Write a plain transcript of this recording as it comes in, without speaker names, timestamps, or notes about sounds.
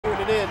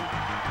in.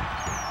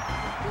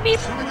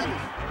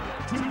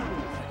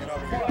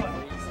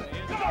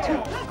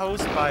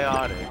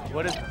 Postbiotic.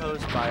 What is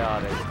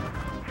postbiotic?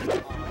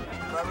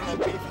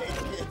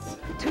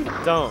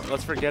 Don't.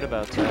 Let's forget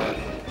about that.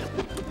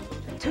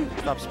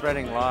 Stop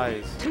spreading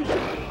lies.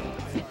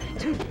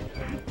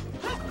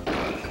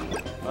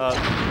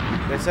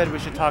 They said we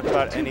should talk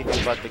about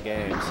anything but the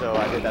game, so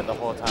I did that the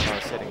whole time I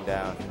was sitting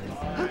down.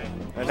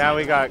 And now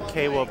we got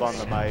K-Wub on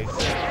the mic.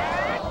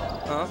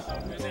 Huh?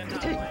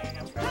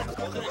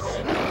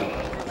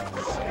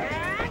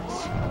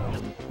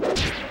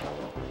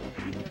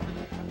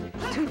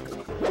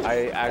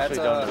 I actually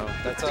don't know.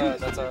 That's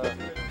a.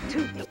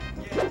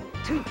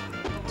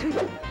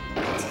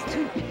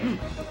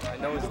 I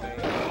know his name.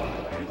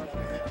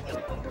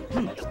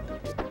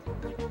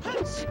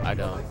 I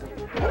don't.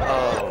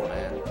 Oh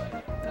man,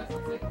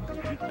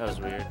 that was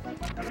weird.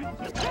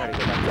 Try to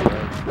go back to the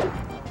ledge.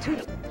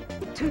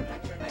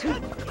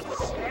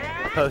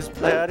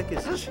 Postbiotic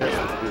is just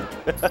poop.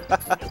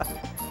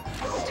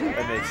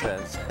 That makes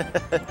sense.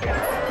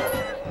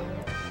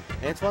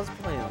 Antwon's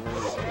playing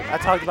loose. I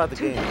talked about the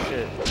game.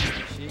 Shit.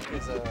 Sheik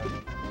is a.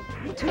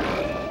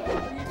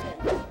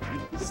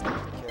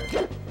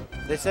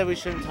 They said we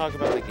shouldn't talk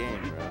about the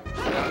game, bro.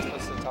 We're not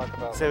supposed to talk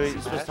about. So we're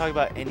supposed to talk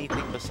about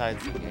anything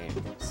besides the game.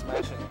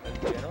 Smash in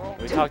general?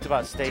 We talked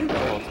about steak the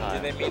whole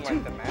time. Do they mean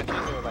like the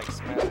matches or like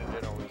Smash in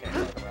general? We can't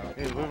talk about.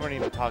 Dude, we weren't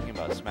even talking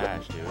about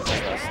Smash, dude. We were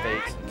talking about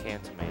steaks and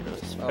canned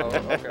tomatoes. Oh,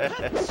 okay.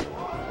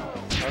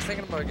 I was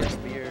thinking about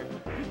getting beer.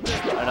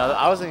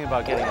 I was thinking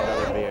about getting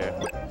another beer.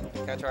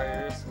 Can I try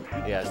yours?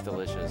 Yeah, it's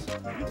delicious.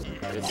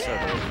 It's so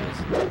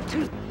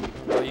delicious.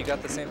 Oh, you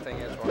got the same thing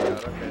Antwon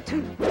got,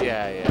 okay.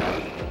 Yeah.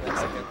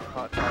 Mexican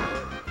hot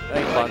chocolate. I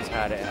think Buns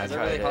had it and I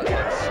tried really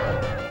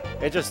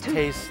it. It just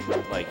tastes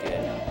like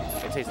it.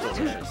 It tastes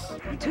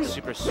delicious.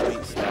 Super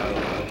sweet stout.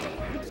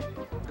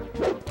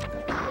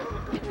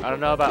 I don't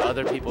know about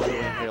other people who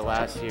were here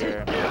last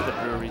year, but the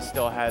brewery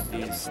still had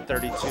these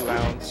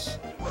 32-ounce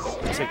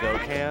to-go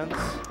cans.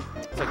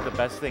 It's like the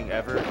best thing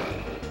ever.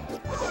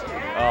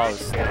 Oh,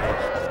 steak.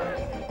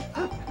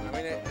 I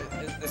mean,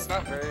 it's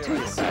not very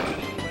like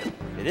sweet.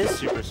 It is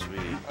super sweet.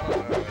 I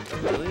don't know.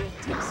 It Really?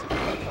 tastes super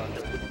hot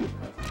chocolate.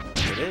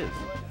 It is.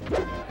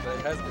 But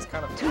it's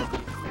kind of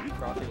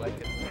frothy like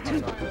it. Hot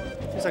chocolate.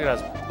 It's like it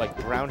has like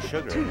brown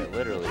sugar in it,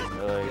 literally.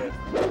 Like,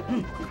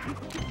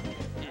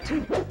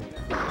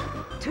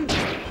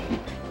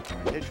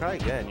 hey, try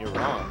again. You're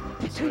wrong.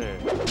 I swear.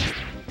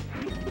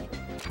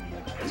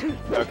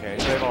 Okay,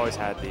 so they've always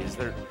had these.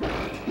 The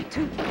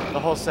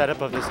whole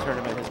setup of this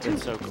tournament has been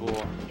so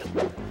cool.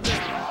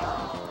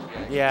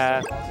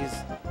 Yeah,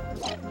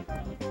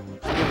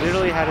 he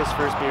literally had his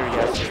first beer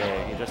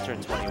yesterday. He just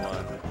turned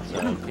 21,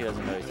 so he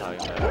doesn't know what he's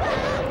talking about.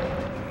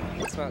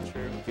 That's not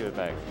true. Give it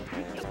back.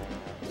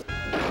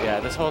 Yeah,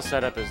 this whole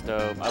setup is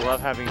dope. I love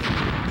having this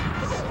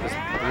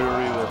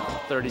brewery with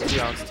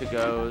 32-ounce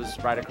to-goes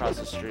right across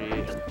the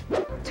street.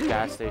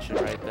 Gas station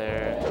right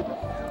there.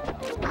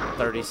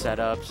 30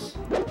 setups.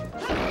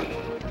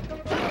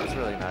 It's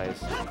really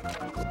nice.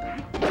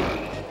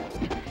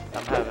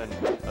 I'm having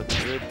a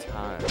good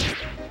time.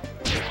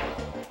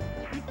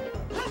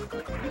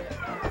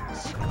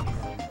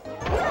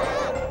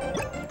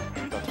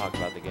 Don't talk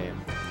about the game.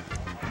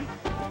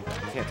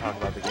 You can't talk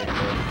about the game, bro.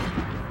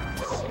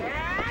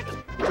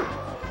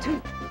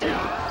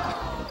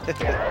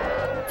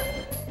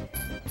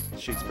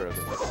 Sheik's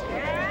broken.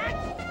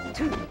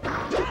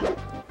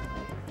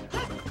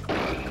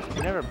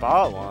 You never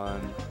bought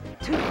one.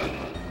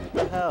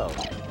 What the hell?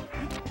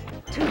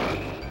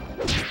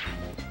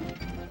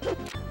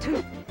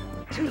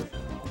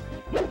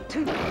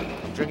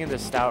 I'm drinking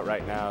this stout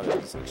right now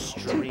that's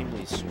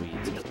extremely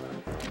sweet.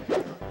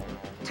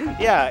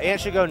 Yeah,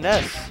 Ant should go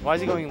Ness. Why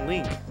is he going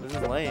Link? This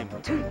is lame.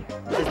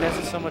 Because Ness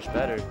is so much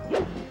better.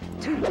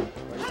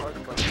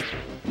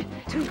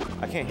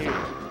 I can't hear you.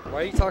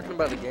 Why are you talking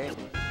about the game?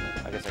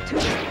 I guess I can.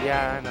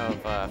 Yeah, I know,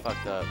 but I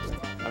fucked up.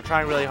 I'm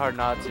trying really hard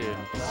not to.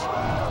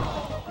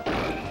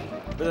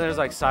 But then there's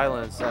like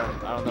silence that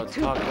I don't know what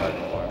to talk about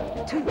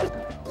anymore.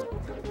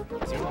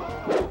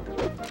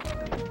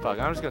 Fuck,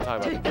 I'm just gonna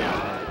talk about the game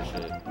and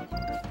shit.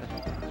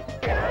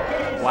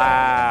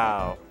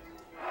 Wow.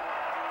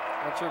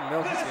 What's your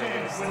milk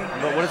tier?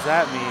 But what does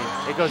that mean?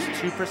 It goes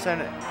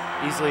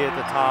 2% easily at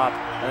the top,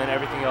 and then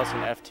everything else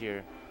in F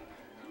tier.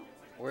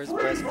 Where's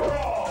breast milk?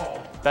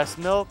 Best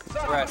milk?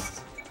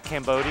 Breast.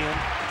 Cambodian.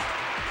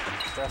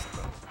 Breast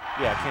milk.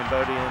 Yeah,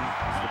 Cambodian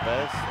is the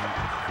best.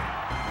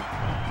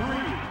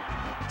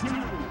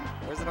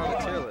 Where's it on the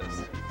tier list?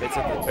 It's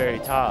at the very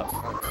top.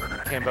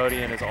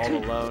 Cambodian is all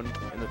alone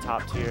in the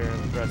top tier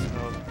of breast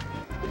milk.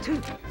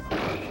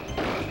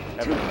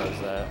 Everyone knows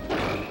that.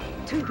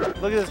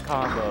 Look at this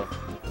combo.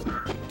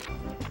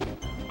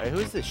 Hey,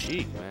 who's the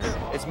Sheik, man?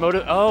 It's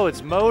Moto. Oh,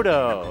 it's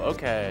Moto.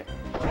 Okay.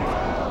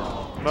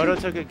 Moto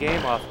took a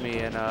game off me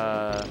in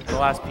the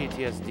last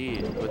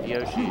PTSD with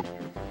Yoshi.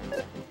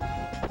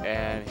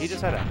 And he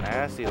just had a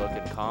nasty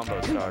looking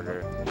combo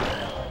starter.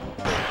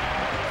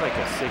 It's like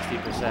a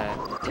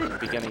 60%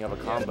 beginning of a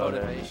combo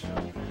there.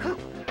 Motovation.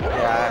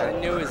 Yeah, I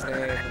knew his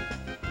name.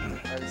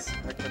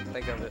 I couldn't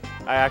think of it.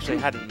 I actually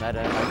hadn't met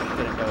him. I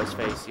didn't know his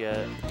face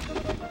yet.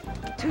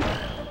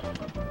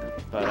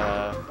 But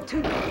I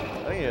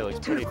think it looks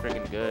pretty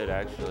freaking good,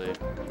 actually.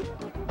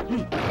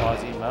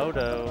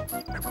 Quasimodo.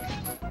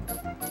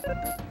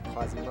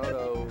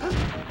 Quasimodo.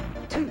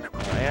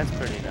 Ant's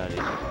pretty nutty.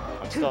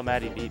 I'm still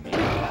mad he beat me.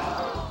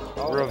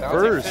 Oh,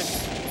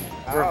 Reverse.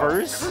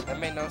 Reverse? That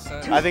made no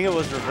sense. I think it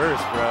was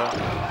reverse, bro.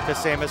 Because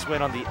Samus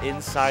went on the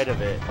inside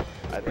of it.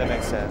 That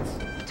makes sense.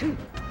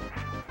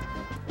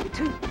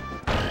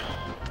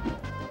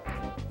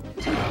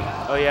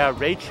 Oh yeah,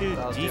 Raichu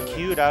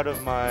DQ'd out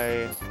of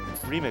my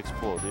remix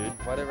pool, dude.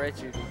 Why did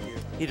Raichu DQ?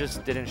 He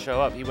just didn't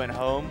show up. He went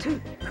home.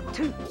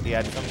 He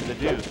had something to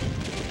do.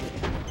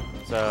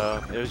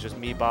 So it was just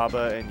me,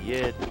 Baba, and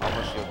Yid.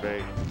 Almost shield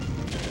break.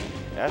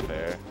 Yeah,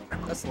 fair.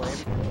 That's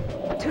lame.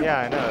 Yeah,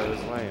 I know, it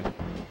was lame.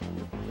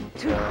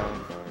 So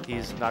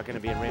he's not going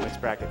to be in remix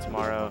bracket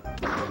tomorrow.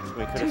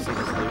 We could have seen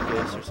his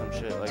Lucas or some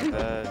shit like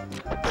that.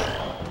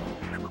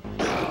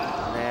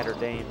 Nat or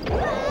Dane.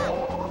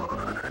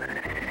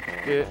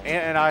 Dude,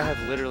 Ant and I have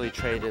literally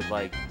traded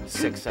like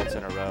 6 sets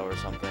in a row or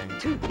something.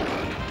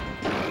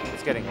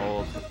 It's getting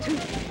old.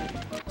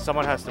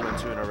 Someone has to win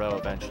 2 in a row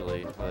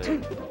eventually. Like,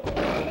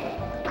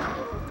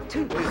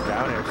 these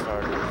down air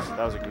starters.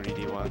 That was a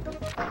greedy one.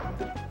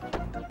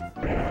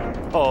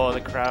 Oh,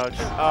 the crouch.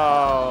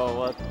 Oh,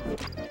 what?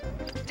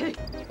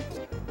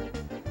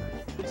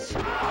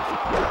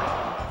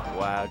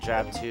 Wow,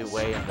 jab 2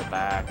 way in the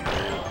back, dude.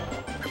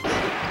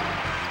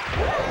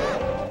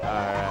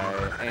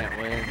 Alright, Ant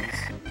wins.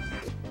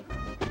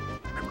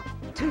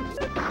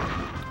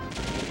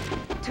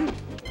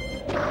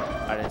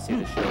 I didn't see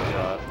the shield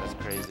drop. That's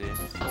crazy.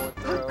 Fourth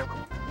throw.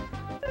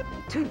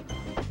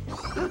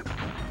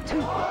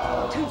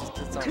 Oh,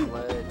 just on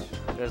ledge.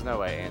 There's no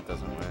way Ant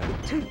doesn't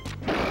win.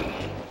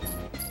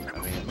 I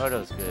mean,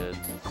 Moto's good.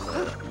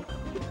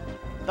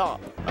 No.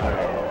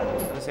 Alright. I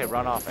was gonna say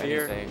run off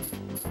anything.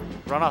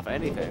 Run off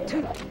anything.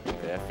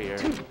 Yeah, fear.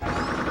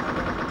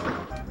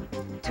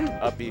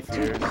 Up B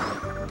fear. He's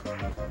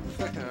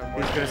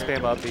gonna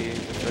spam up B.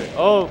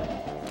 Oh!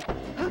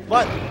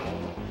 What?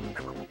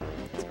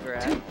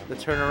 The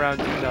turnaround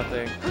do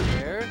nothing.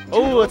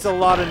 Oh, it's a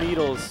lot of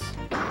needles.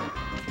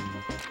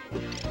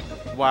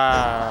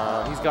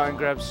 Wow, he's gotten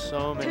grabbed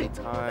so many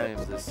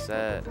times this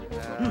set.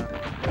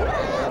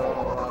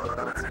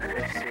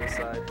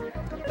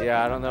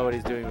 Yeah, I don't know what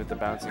he's doing with the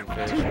bouncing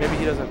fish. Maybe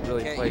he doesn't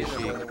really play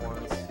Sheik.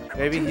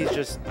 Maybe he's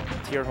just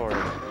tier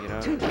hoarding, you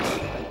know?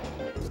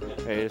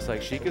 Hey, it's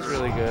like, Sheik is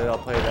really good, I'll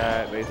play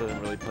that. But he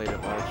doesn't really play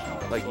it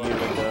much. Like you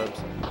and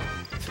Dubs.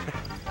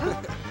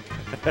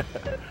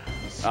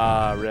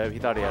 Ah, Rev, he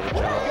thought he had a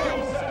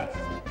jump.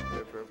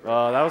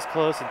 Oh, that was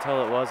close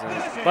until it wasn't.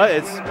 But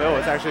it's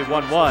actually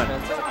 1-1.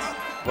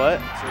 What?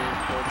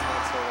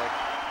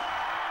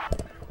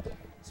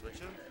 Switch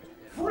him?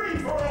 Free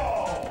for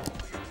all.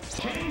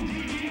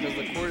 Because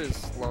the cord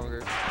is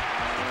longer.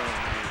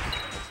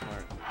 That's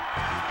smart.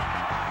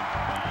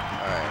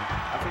 Alright.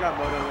 I forgot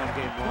Moto in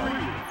game 1.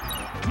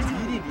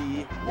 DDD.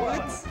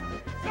 What?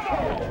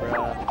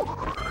 Bruh.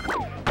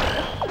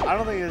 I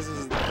don't think this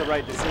is the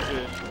right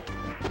decision.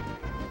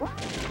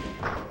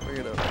 Bring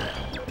it up.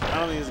 I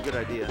don't think it's a good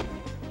idea.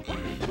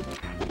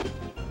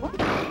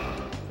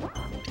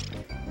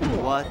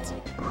 What?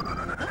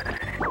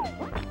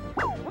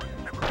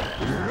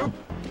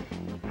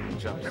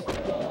 Jumps.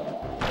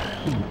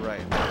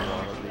 Right.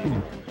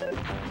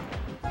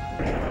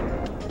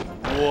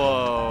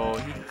 Whoa,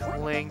 he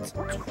clinked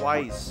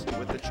twice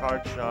with the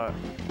charge shot.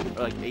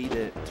 Or like ate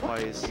it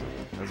twice.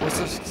 What's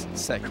this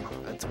second?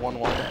 It's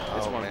 1-1.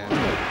 It's 1-1.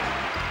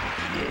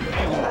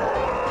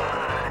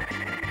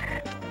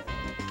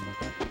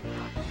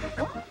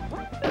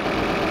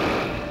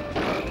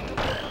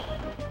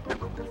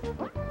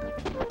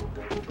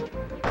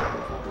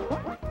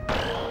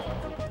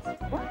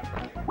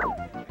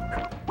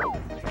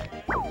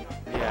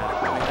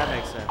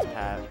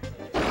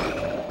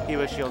 He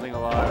was shielding a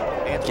lot.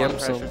 Antwon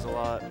pressures a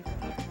lot.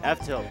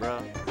 F-tilt, bro.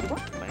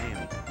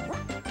 Bam.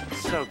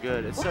 It's so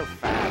good. It's so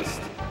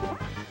fast.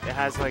 It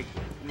has like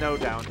no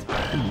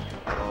downtime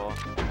at all.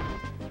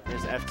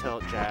 There's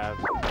F-tilt jab.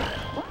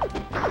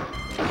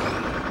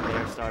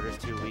 Air starter's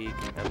too weak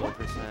at low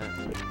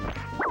percent.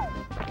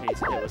 He needs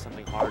to hit with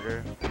something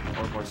harder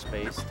or more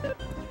spaced.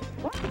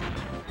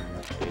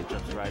 It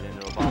jumps right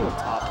into a ball.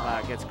 Top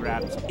flat gets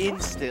grabbed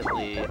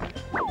instantly.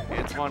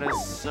 Antwon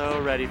is so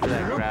ready for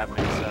that grab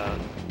mix-up.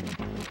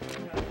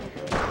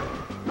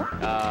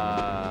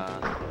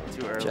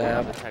 Too early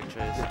on the tech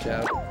chase. Good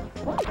jab.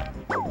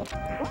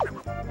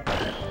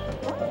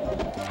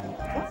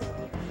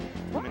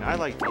 I mean, I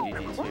like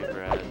DDD too,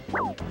 Brad. I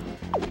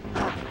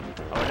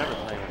would never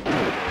play him.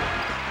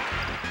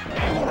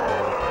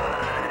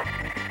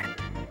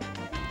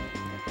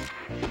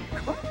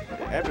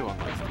 Everyone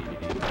likes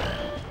DDD.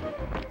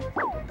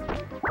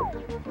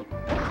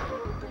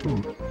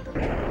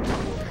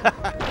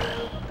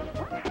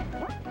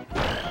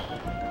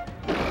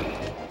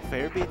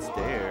 Fair beats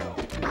Dare.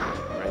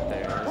 Right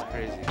there. That was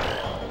crazy.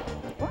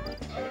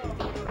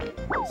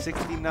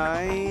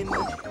 69.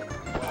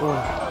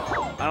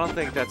 Oh. I don't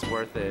think that's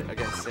worth it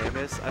against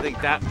Samus. I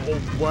think that. Oh,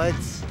 what?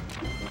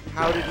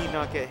 How did he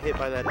not get hit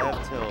by that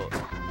F tilt?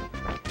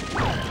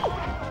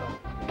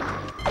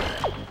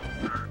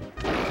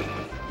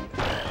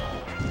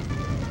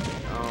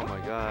 Oh my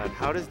god.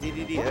 How does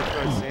DDD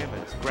edgeguard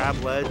Samus? Grab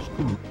ledge,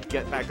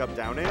 get back up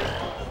down air?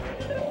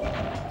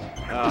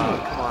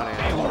 Oh, come on,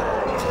 Anthony. You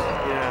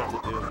don't have to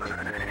do it like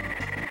that.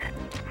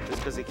 Just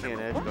because he can't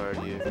edgeguard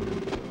you.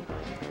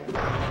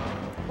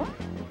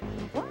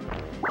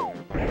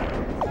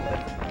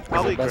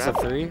 Probably best of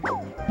 3?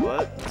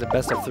 What? Is it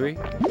best of 3?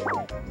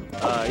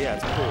 Yeah,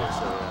 it's cool,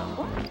 so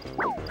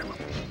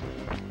yeah.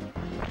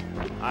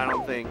 I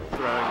don't think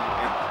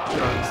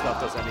throwing stuff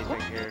does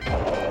anything here.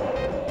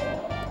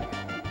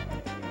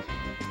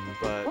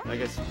 But I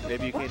guess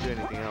maybe you can't do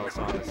anything else,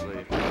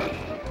 honestly.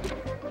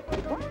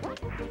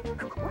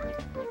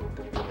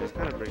 Just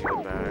kind of bringing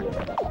it back.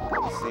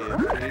 Let's see if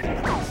he's in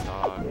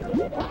stock.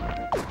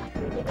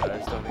 I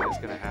just don't think it's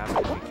going to happen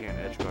if you can't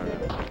edge guard him.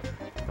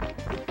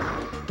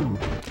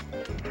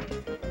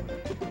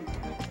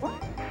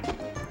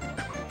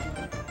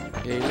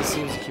 Yeah, he just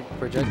seems to keep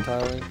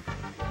projectiling.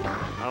 I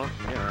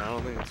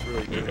don't think it's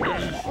really good.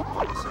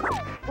 Honestly.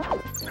 I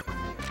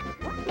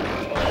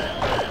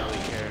don't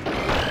really care.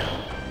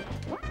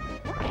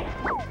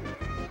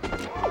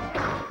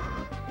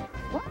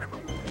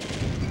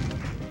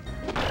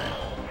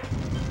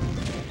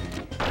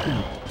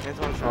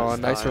 Oh,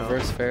 nice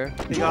reverse fair.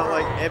 He got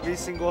like every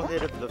single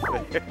hit of the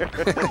fair.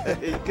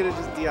 He could have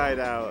just DI'd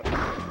out.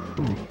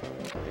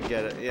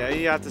 Get it. Yeah,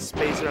 you have to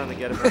space around to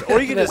get it. Or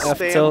you can just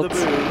spam the boot.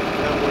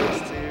 That works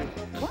too.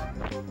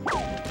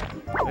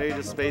 Or you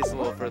just space a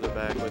little further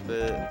back with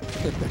it.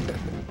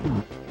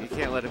 You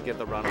can't let him get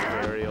the run up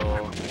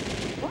aerial.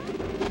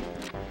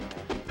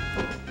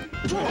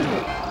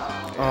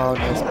 Oh,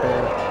 nice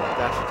bear.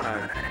 Dash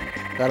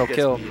attack. That'll Gets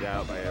kill. beat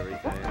out by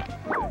everything.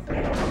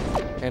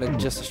 And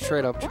just a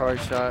straight up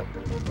charge shot.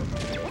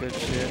 Good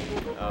shit.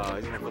 Oh,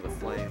 he's going for the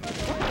flame.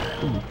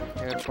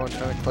 Antwon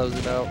trying to close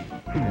it out.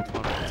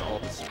 Antwon wants all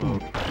the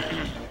smoke.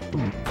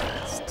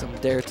 Some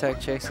dare tech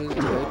chases. Good,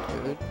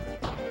 good.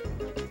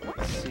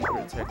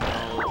 Secret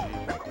technology.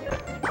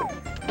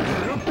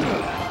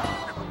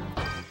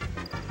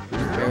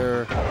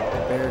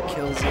 Bear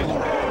kills him. He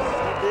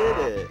did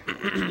it.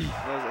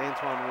 That was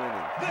Antwon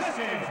winning. This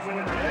game's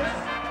winner is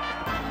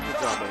Good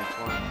job,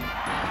 Antwon.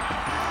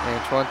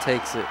 Antwon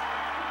takes it.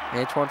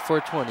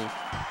 Antwon420.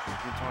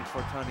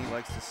 Antwon420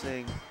 likes to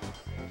sing.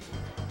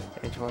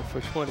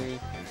 Antwon420.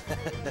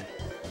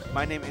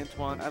 My name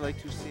Antwon. I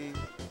like to sing.